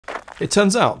It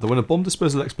turns out that when a bomb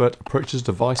disposal expert approaches a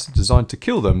device designed to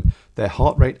kill them, their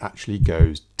heart rate actually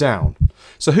goes down.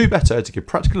 So who better to give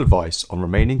practical advice on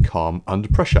remaining calm under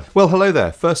pressure? Well, hello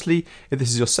there. Firstly, if this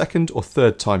is your second or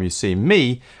third time you've seen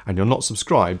me and you're not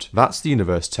subscribed, that's the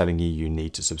universe telling you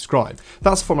need to subscribe.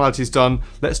 That's formalities done.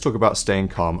 Let's talk about staying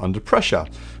calm under pressure.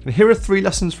 And here are 3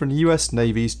 lessons from the US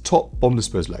Navy's top bomb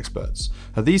disposal experts.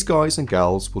 Now, these guys and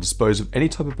gals will dispose of any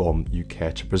type of bomb you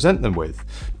care to present them with.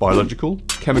 Biological,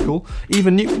 chemical,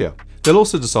 even nuclear. They'll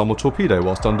also disarm a torpedo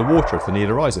whilst underwater if the need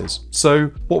arises. So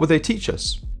what would they teach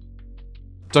us?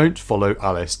 Don't follow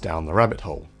Alice down the rabbit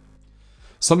hole.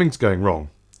 Something's going wrong.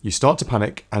 You start to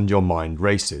panic and your mind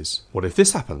races. What if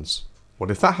this happens? What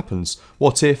if that happens?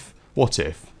 What if? What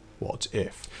if? What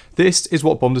if? This is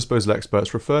what bomb disposal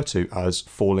experts refer to as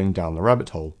falling down the rabbit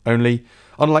hole. Only,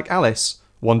 unlike Alice,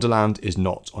 Wonderland is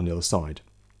not on the other side.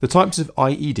 The types of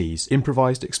IEDs,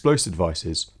 improvised explosive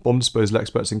devices, bomb disposal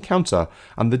experts encounter,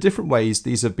 and the different ways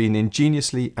these have been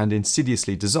ingeniously and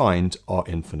insidiously designed are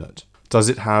infinite. Does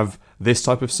it have this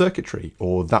type of circuitry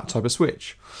or that type of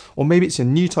switch? Or maybe it's a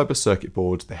new type of circuit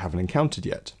board they haven't encountered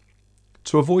yet.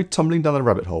 To avoid tumbling down the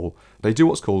rabbit hole, they do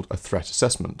what's called a threat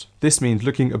assessment. This means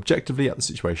looking objectively at the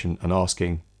situation and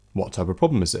asking, what type of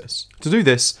problem is this? To do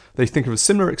this, they think of a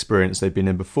similar experience they've been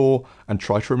in before and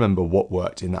try to remember what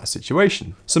worked in that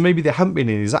situation. So maybe they haven't been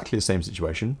in exactly the same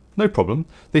situation, no problem,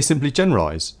 they simply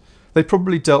generalise. They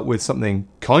probably dealt with something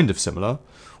kind of similar,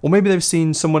 or maybe they've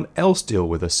seen someone else deal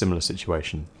with a similar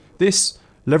situation. This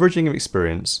leveraging of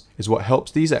experience is what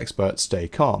helps these experts stay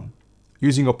calm.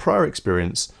 Using your prior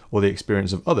experience or the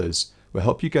experience of others will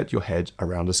help you get your head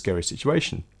around a scary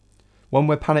situation. One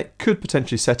where panic could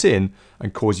potentially set in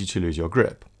and cause you to lose your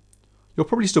grip. You'll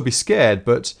probably still be scared,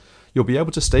 but you'll be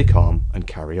able to stay calm and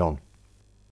carry on.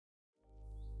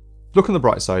 Look on the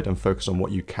bright side and focus on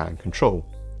what you can control.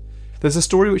 There's a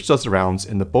story which does the rounds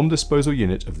in the bomb disposal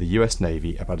unit of the US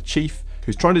Navy about a chief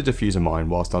who's trying to defuse a mine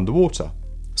whilst underwater.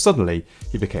 Suddenly,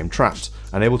 he became trapped,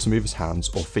 unable to move his hands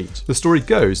or feet. The story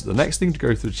goes that the next thing to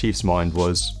go through the chief's mind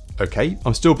was, okay,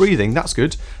 I'm still breathing, that's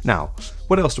good. Now,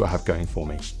 what else do I have going for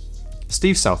me?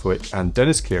 Steve Southwick and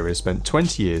Dennis Cleary spent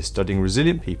 20 years studying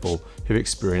resilient people who've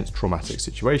experienced traumatic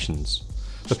situations.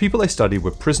 The people they studied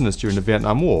were prisoners during the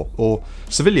Vietnam War, or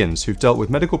civilians who've dealt with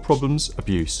medical problems,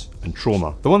 abuse, and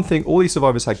trauma. The one thing all these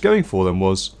survivors had going for them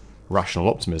was rational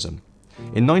optimism.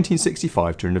 In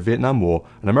 1965, during the Vietnam War,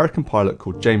 an American pilot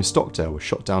called James Stockdale was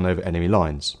shot down over enemy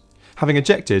lines. Having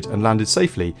ejected and landed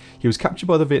safely, he was captured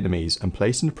by the Vietnamese and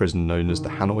placed in a prison known as the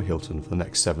Hanoi Hilton for the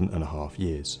next 7.5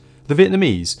 years. The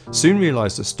Vietnamese soon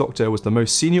realised that Stockdale was the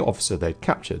most senior officer they'd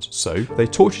captured, so they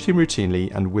tortured him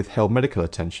routinely and withheld medical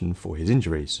attention for his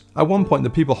injuries. At one point, the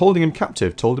people holding him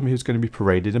captive told him he was going to be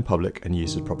paraded in public and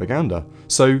used as propaganda.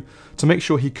 So, to make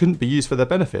sure he couldn't be used for their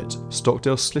benefit,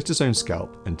 Stockdale slit his own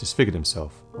scalp and disfigured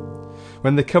himself.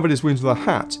 When they covered his wounds with a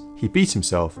hat, he beat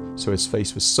himself so his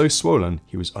face was so swollen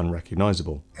he was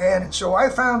unrecognisable. And so I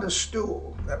found a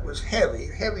stool that was heavy,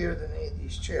 heavier than any of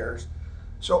these chairs.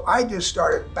 So I just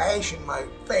started bashing my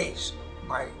face,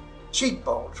 my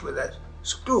cheekbones with that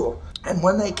stool. And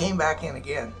when they came back in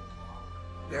again,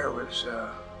 there was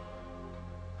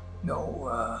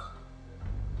no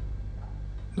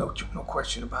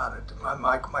question about it.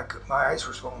 My eyes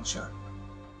were swollen shut.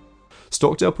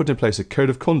 Stockdale put in place a code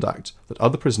of conduct that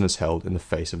other prisoners held in the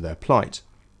face of their plight.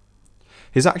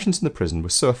 His actions in the prison were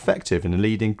so effective in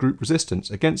leading group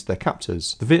resistance against their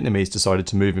captors, the Vietnamese decided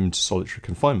to move him into solitary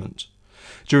confinement.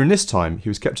 During this time, he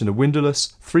was kept in a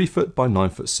windowless 3-foot by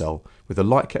 9-foot cell with the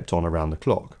light kept on around the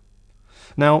clock.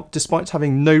 Now, despite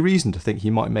having no reason to think he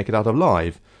might make it out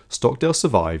alive, Stockdale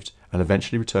survived and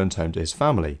eventually returned home to his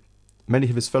family. Many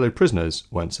of his fellow prisoners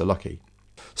weren't so lucky.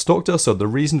 Stockdale said the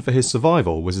reason for his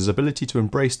survival was his ability to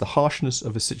embrace the harshness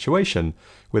of his situation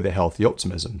with a healthy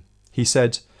optimism. He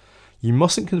said, "You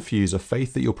mustn't confuse a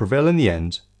faith that you'll prevail in the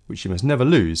end, which you must never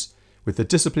lose, with the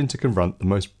discipline to confront the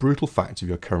most brutal facts of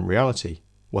your current reality,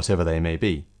 whatever they may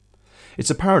be. It's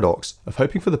a paradox of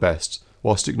hoping for the best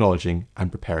whilst acknowledging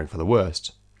and preparing for the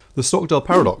worst." The Stockdale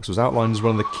paradox was outlined as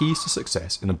one of the keys to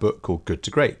success in a book called Good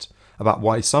to Great, about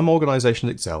why some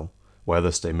organisations excel, where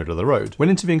others stay middle of the road. When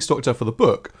interviewing Stockdale for the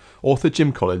book, author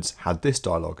Jim Collins had this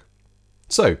dialogue.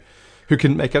 "So, who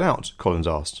couldn't make it out?" Collins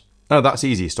asked. "Oh, that's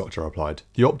easy," Stockdale replied.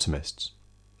 "The optimists."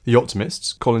 "The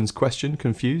optimists?" Collins questioned,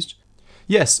 confused.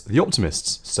 "Yes, the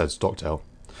optimists," said Stockdale.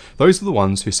 "Those are the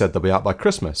ones who said they'll be out by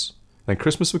Christmas. Then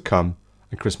Christmas would come,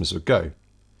 and Christmas would go.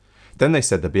 Then they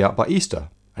said they'd be out by Easter,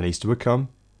 and Easter would come,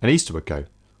 and Easter would go.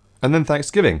 And then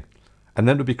Thanksgiving, and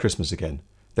then it would be Christmas again.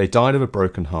 They died of a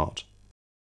broken heart."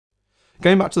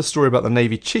 Going back to the story about the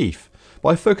Navy chief,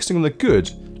 By focusing on the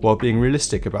good while being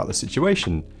realistic about the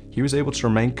situation, he was able to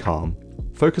remain calm,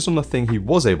 focus on the thing he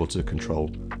was able to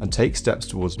control, and take steps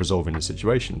towards resolving the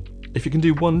situation. If you can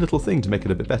do one little thing to make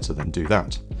it a bit better, then do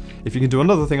that. If you can do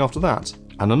another thing after that,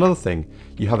 and another thing,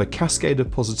 you have a cascade of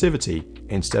positivity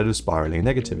instead of spiraling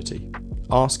negativity.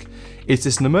 Ask, is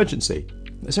this an emergency?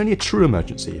 It's only a true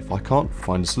emergency if I can't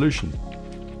find a solution.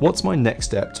 What's my next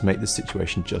step to make this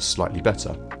situation just slightly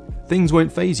better? Things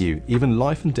won't faze you, even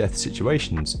life and death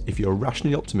situations, if you're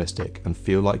rationally optimistic and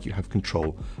feel like you have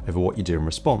control over what you do in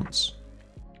response.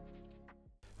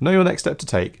 Know your next step to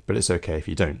take, but it's okay if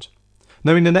you don't.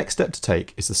 Knowing the next step to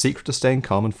take is the secret to staying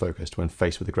calm and focused when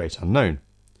faced with the great unknown.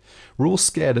 We're all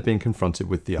scared of being confronted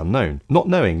with the unknown. Not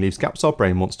knowing leaves gaps our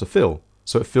brain wants to fill,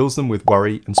 so it fills them with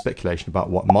worry and speculation about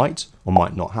what might or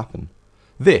might not happen.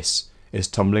 This is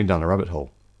tumbling down a rabbit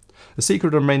hole. The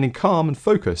secret of remaining calm and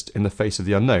focused in the face of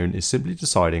the unknown is simply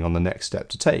deciding on the next step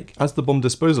to take. As the bomb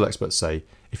disposal experts say,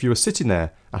 if you were sitting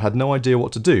there and had no idea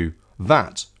what to do,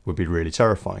 that would be really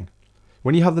terrifying.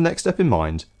 When you have the next step in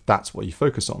mind, that's what you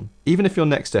focus on. Even if your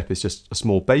next step is just a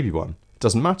small baby one, it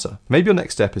doesn't matter. Maybe your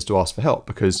next step is to ask for help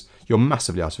because you're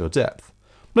massively out of your depth.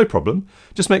 No problem,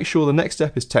 just make sure the next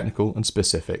step is technical and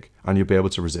specific and you'll be able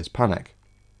to resist panic.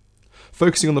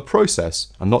 Focusing on the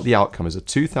process and not the outcome is a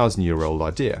 2,000-year-old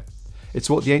idea. It's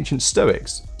what the ancient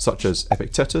Stoics, such as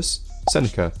Epictetus,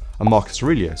 Seneca, and Marcus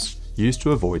Aurelius, used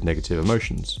to avoid negative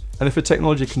emotions. And if a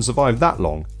technology can survive that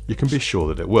long, you can be sure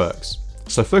that it works.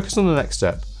 So focus on the next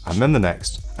step, and then the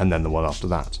next, and then the one after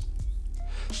that.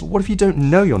 But what if you don't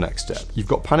know your next step? You've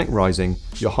got panic rising,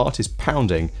 your heart is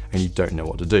pounding, and you don't know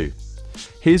what to do.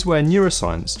 Here's where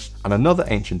neuroscience and another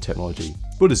ancient technology,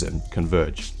 Buddhism,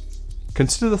 converge.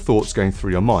 Consider the thoughts going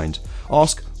through your mind.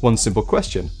 Ask one simple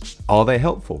question: are they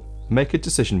helpful? Make a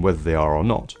decision whether they are or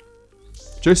not.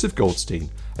 Joseph Goldstein,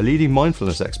 a leading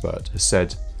mindfulness expert, has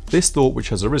said, "This thought which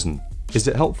has arisen, is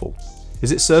it helpful?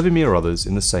 Is it serving me or others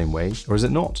in the same way, or is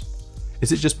it not?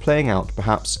 Is it just playing out,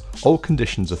 perhaps, old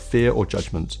conditions of fear or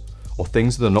judgment, or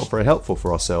things that are not very helpful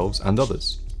for ourselves and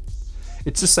others?"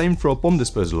 It's the same for our bomb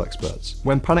disposal experts.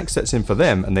 When panic sets in for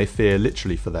them and they fear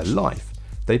literally for their life,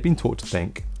 they've been taught to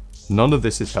think, "None of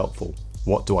this is helpful.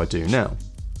 What do I do now?"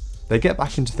 They get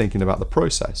back into thinking about the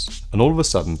process, and all of a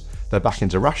sudden, they're back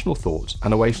into rational thought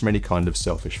and away from any kind of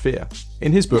selfish fear.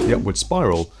 In his book, The Upward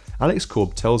Spiral, Alex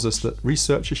Korb tells us that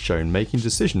research has shown making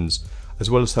decisions, as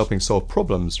well as helping solve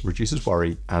problems, reduces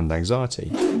worry and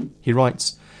anxiety. He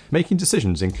writes, "Making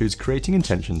decisions includes creating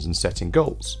intentions and setting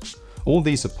goals. All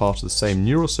these are part of the same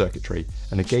neural circuitry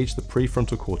and engage the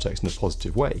prefrontal cortex in a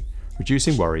positive way,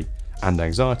 reducing worry and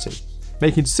anxiety.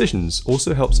 Making decisions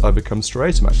also helps overcome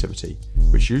striatum activity,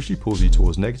 which usually pulls you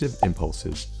towards negative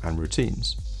impulses and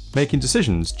routines. Making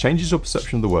decisions changes your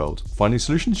perception of the world, finding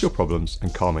solutions to your problems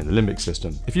and calming the limbic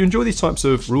system." If you enjoy these types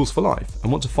of rules for life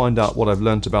and want to find out what I've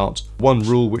learned about one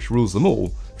rule which rules them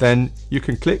all, then you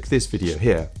can click this video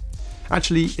here.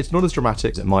 Actually, it's not as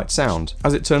dramatic as it might sound.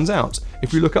 As it turns out,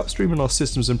 if we look upstream in our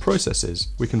systems and processes,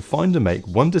 we can find and make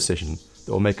one decision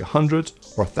that will make 100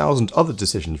 or 1,000 other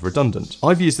decisions redundant.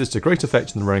 I've used this to great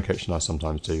effect in the rowing coaching I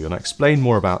sometimes do, and I explain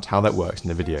more about how that works in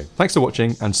the video. Thanks for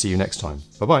watching and see you next time.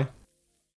 Bye bye.